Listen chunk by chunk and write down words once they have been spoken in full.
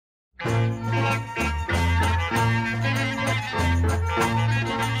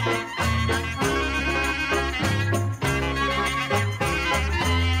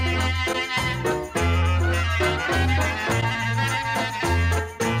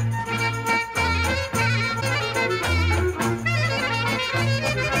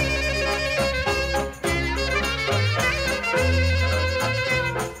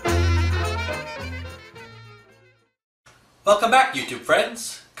Welcome back, YouTube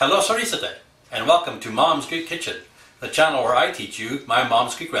friends. Kalos Orisate, and welcome to Mom's Greek Kitchen, the channel where I teach you my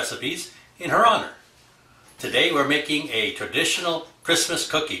mom's Greek recipes in her honor. Today we're making a traditional Christmas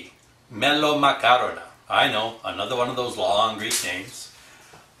cookie, Melomakarona. I know, another one of those long Greek names.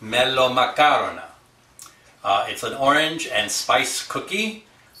 Melomakarona. It's an orange and spice cookie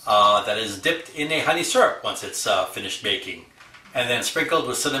that is dipped in a honey syrup once it's finished baking, and then sprinkled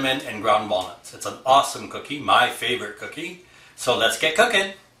with cinnamon and ground walnuts. It's an awesome cookie, my favorite cookie. So let's get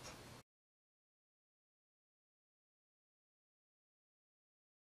cooking.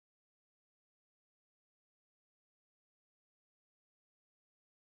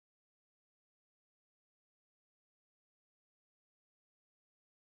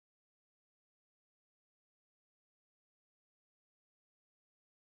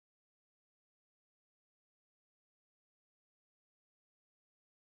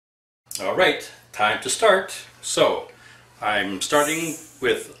 Alright, time to start. So, I'm starting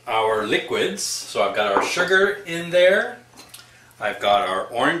with our liquids. So I've got our sugar in there. I've got our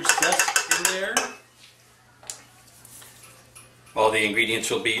orange zest in there. All the ingredients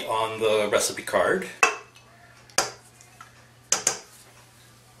will be on the recipe card.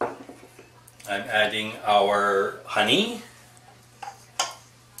 I'm adding our honey.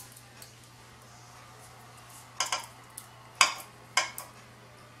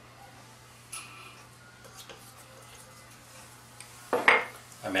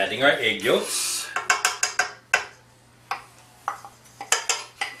 I'm adding our egg yolks.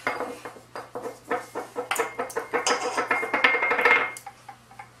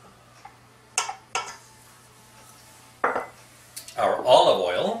 Our olive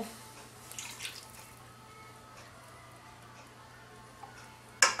oil.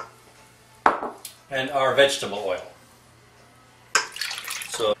 And our vegetable oil.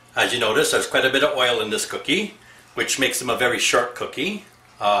 So, as you notice, there's quite a bit of oil in this cookie, which makes them a very short cookie.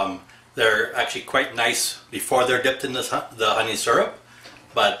 They're actually quite nice before they're dipped in the honey syrup,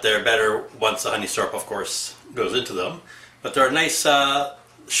 but they're better once the honey syrup, of course, goes into them. But they're a nice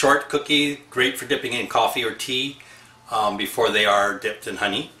short cookie, great for dipping in coffee or tea before they are dipped in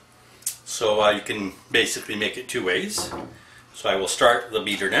honey. So you can basically make it two ways. So I will start the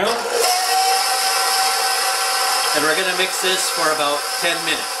beater now. And we're going to mix this for about 10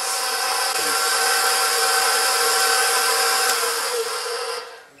 minutes.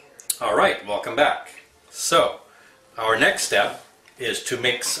 Alright, welcome back. So, our next step is to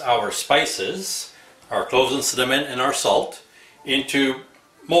mix our spices, our cloves and cinnamon and our salt, into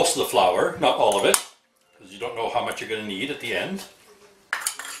most of the flour, not all of it, because you don't know how much you're going to need at the end.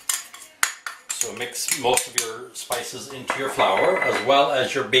 So mix most of your spices into your flour, as well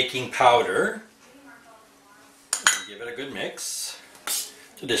as your baking powder. And give it a good mix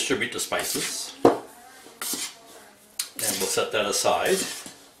to distribute the spices. And we'll set that aside.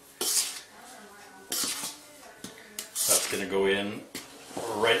 That's going to go in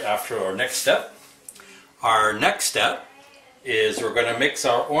right after our next step. Our next step is we're going to mix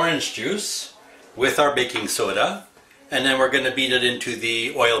our orange juice with our baking soda, and then we're going to beat it into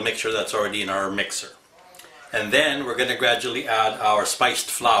the oil mixture that's already in our mixer. And then we're going to gradually add our spiced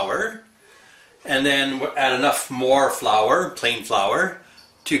flour, and then we'll add enough more flour, plain flour,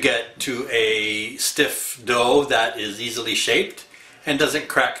 to get to a stiff dough that is easily shaped and doesn't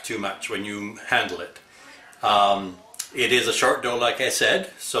crack too much when you handle it. It is a short dough, like I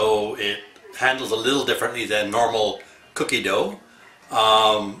said, so it handles a little differently than normal cookie dough,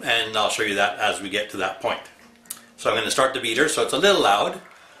 and I'll show you that as we get to that point. So I'm going to start the beater, so it's a little loud,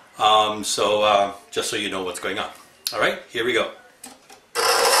 just so you know what's going on. Alright, here we go. So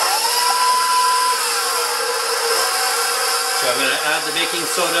I'm going to add the baking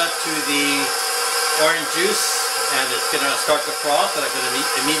soda to the orange juice, and it's going to start to froth, and I'm going to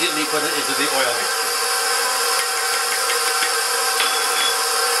immediately put it into the oil mixture.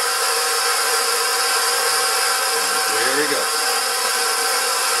 There we go.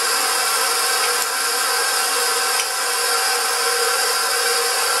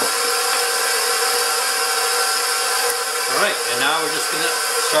 Alright, and now we're just going to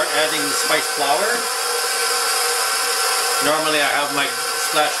start adding the spiced flour. Normally I have my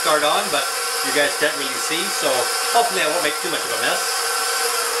splash guard on, but you guys can't really see, so hopefully I won't make too much of a mess.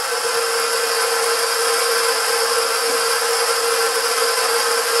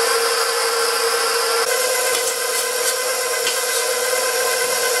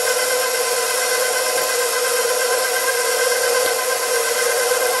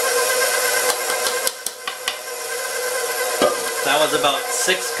 That was about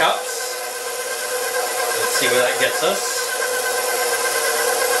 6 cups. Let's see where that gets us.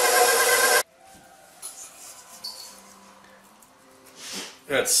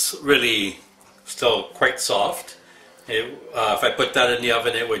 it's really still quite soft. If I put that in the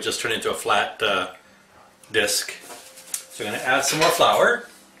oven, it would just turn into a flat disc. So I'm going to add some more flour.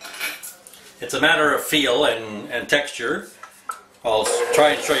 It's a matter of feel and texture. I'll try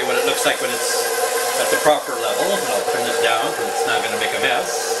and show you what it looks like when it's at the proper level. And I'll turn this down because it's not going to make a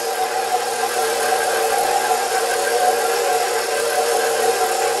mess.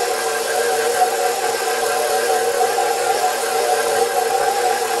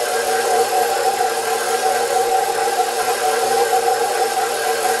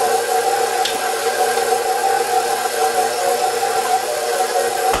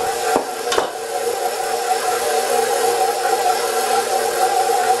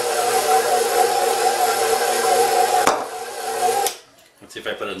 See if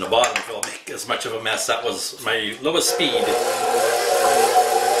I put it in the bottom, if it'll make as much of a mess. That was my lowest speed.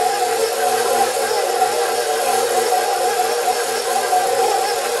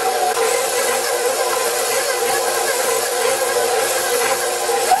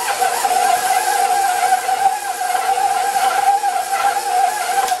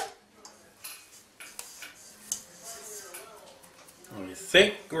 I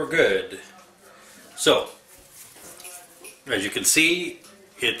think we're good. So, as you can see,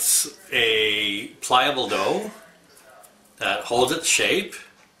 it's a pliable dough that holds its shape.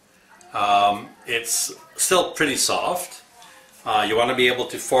 It's still pretty soft. You want to be able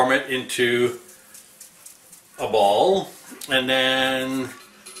to form it into a ball, and then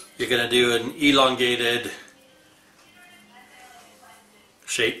you're going to do an elongated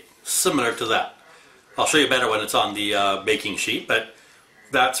shape similar to that. I'll show you better when it's on the baking sheet, but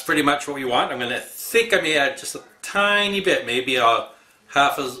that's pretty much what we want. I'm going to think I may add just a tiny bit, maybe a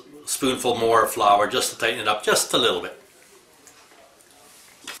half a spoonful more flour, just to tighten it up just a little bit.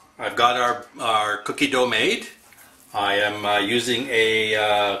 I've got our cookie dough made. I am using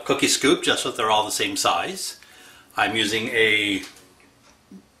a cookie scoop, just so they're all the same size. I'm using a,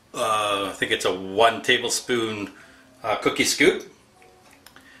 I think it's a 1 tablespoon cookie scoop.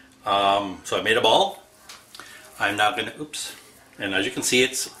 So I made a ball. I'm now going to, oops. And as you can see,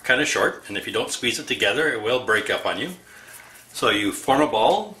 it's kind of short, and if you don't squeeze it together, it will break up on you. So you form a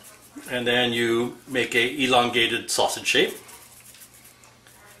ball, and then you make a elongated sausage shape.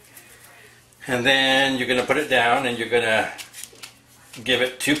 And then you're going to put it down, and you're going to give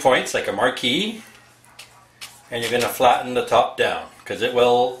it 2 points, like a marquee. And you're going to flatten the top down, because they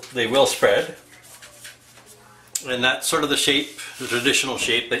will spread. And that's sort of the shape, the traditional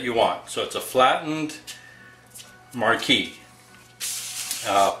shape that you want. So it's a flattened marquee.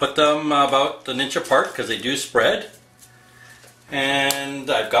 Put them about an inch apart because they do spread.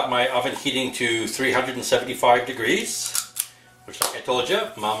 And I've got my oven heating to 375 degrees, which, like I told you,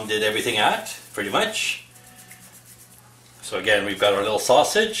 Mom did everything at, pretty much. So again, we've got our little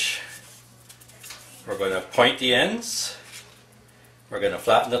sausage. We're going to point the ends. We're going to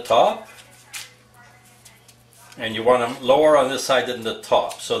flatten the top. And you want them lower on this side than the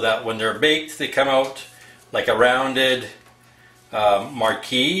top, so that when they're baked, they come out like a rounded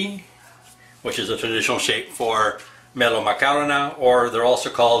marquee, which is a traditional shape for Melomakarona, or they're also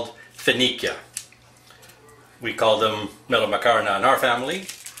called finikia. We call them Melomakarona in our family.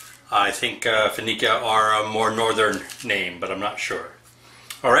 I think finikia are a more northern name, but I'm not sure.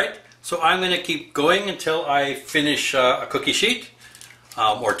 Alright, so I'm going to keep going until I finish a cookie sheet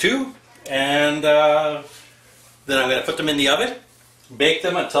or two, and then I'm going to put them in the oven, bake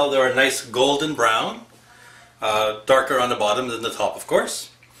them until they're a nice golden brown. Darker on the bottom than the top, of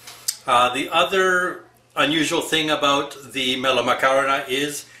course. The other unusual thing about the Melomakarona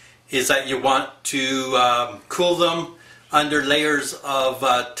is that you want to cool them under layers of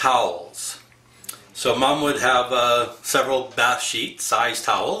towels. So Mom would have several bath sheet size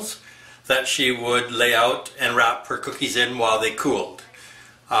towels that she would lay out and wrap her cookies in while they cooled.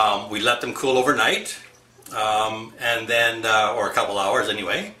 We let them cool overnight, and then, or a couple hours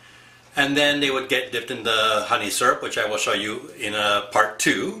anyway. And then they would get dipped in the honey syrup, which I will show you in part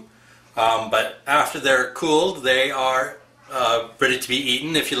 2. But after they're cooled, they are ready to be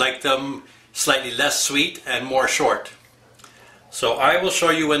eaten if you like them slightly less sweet and more short. So I will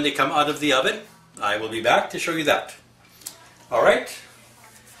show you when they come out of the oven. I will be back to show you that. Alright,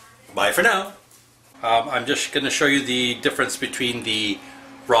 bye for now. I'm just going to show you the difference between the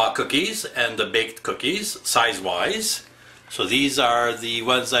raw cookies and the baked cookies, size-wise. So these are the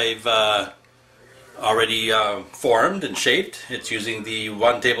ones I've already formed and shaped. It's using the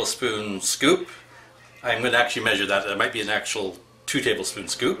 1 tablespoon scoop. I'm going to actually measure that. It might be an actual 2 tablespoon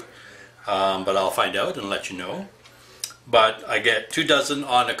scoop, but I'll find out and let you know. But I get 2 dozen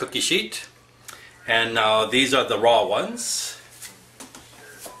on a cookie sheet, and now these are the raw ones.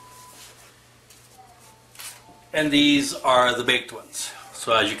 and these are the baked ones.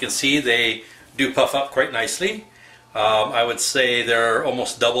 So as you can see, they do puff up quite nicely. I would say they're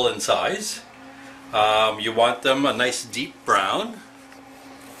almost double in size. You want them a nice deep brown.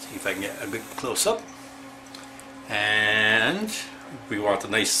 See if I can get a good close-up. And we want a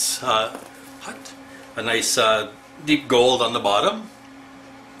nice deep gold on the bottom,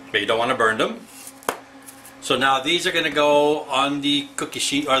 but you don't want to burn them. So now these are going to go on the cookie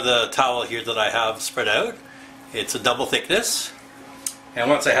sheet, or the towel here that I have spread out. It's a double thickness, and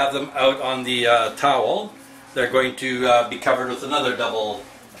once I have them out on the towel, they're going to be covered with another double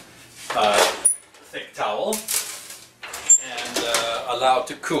thick towel and allowed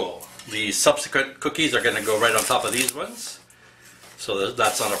to cool. The subsequent cookies are going to go right on top of these ones, so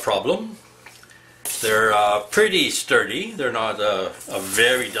that's not a problem. They're pretty sturdy. They're not a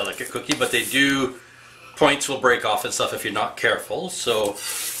very delicate cookie, but they do, points will break off and stuff if you're not careful, so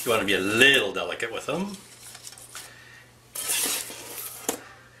you want to be a little delicate with them.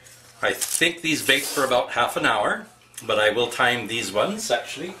 I think these bake for about half an hour, but I will time these ones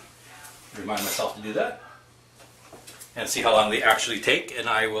actually. Remind myself to do that. And see how long they actually take, and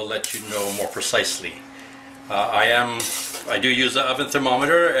I will let you know more precisely. I do use an oven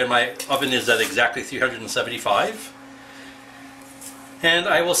thermometer, and my oven is at exactly 375. And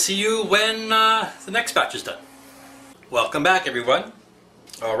I will see you when the next batch is done. Welcome back, everyone.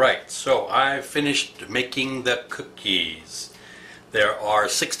 Alright, so I've finished making the cookies. There are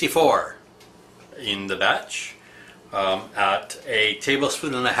 64 in the batch at a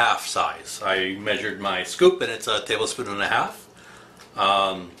tablespoon and a half size. I measured my scoop and it's a tablespoon and a half.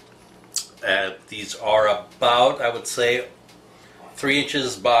 These are about, I would say, 3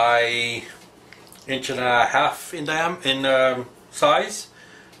 inches by inch and a half in size.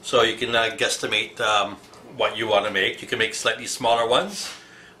 So you can guesstimate what you want to make. You can make slightly smaller ones.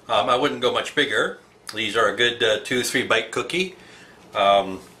 I wouldn't go much bigger. These are a good 2-3 bite cookie.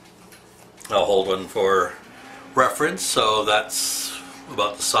 I'll hold one for reference, so that's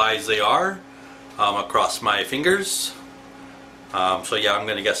about the size they are across my fingers. So yeah, I'm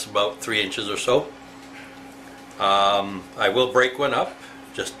going to guess about 3 inches or so. I will break one up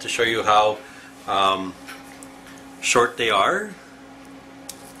just to show you how short they are.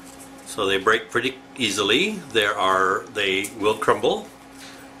 So they break pretty easily. They will crumble.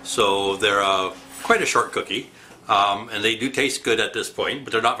 So they're quite a short cookie. And they do taste good at this point,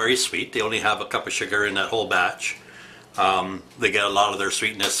 but they're not very sweet. They only have a cup of sugar in that whole batch. They get a lot of their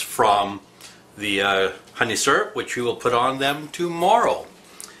sweetness from the honey syrup, which we will put on them tomorrow.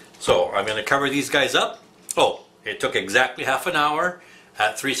 So I'm going to cover these guys up. Oh, it took exactly half an hour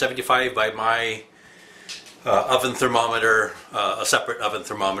at 375 by my oven thermometer, a separate oven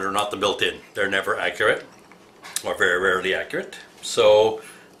thermometer, not the built-in. They're never accurate, or very rarely accurate. So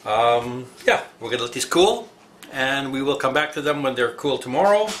yeah, we're going to let these cool, and we will come back to them when they're cool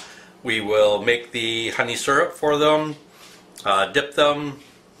tomorrow. We will make the honey syrup for them, dip them,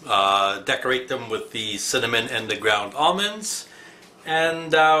 decorate them with the cinnamon and the ground almonds,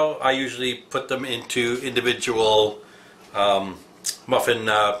 and I usually put them into individual muffin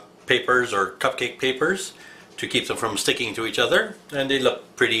papers or cupcake papers to keep them from sticking to each other, and they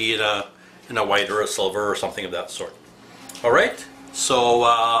look pretty in a white or a silver or something of that sort. Alright,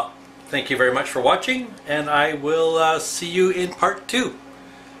 so thank you very much for watching, and I will see you in part 2.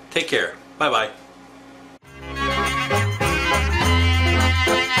 Take care. Bye-bye.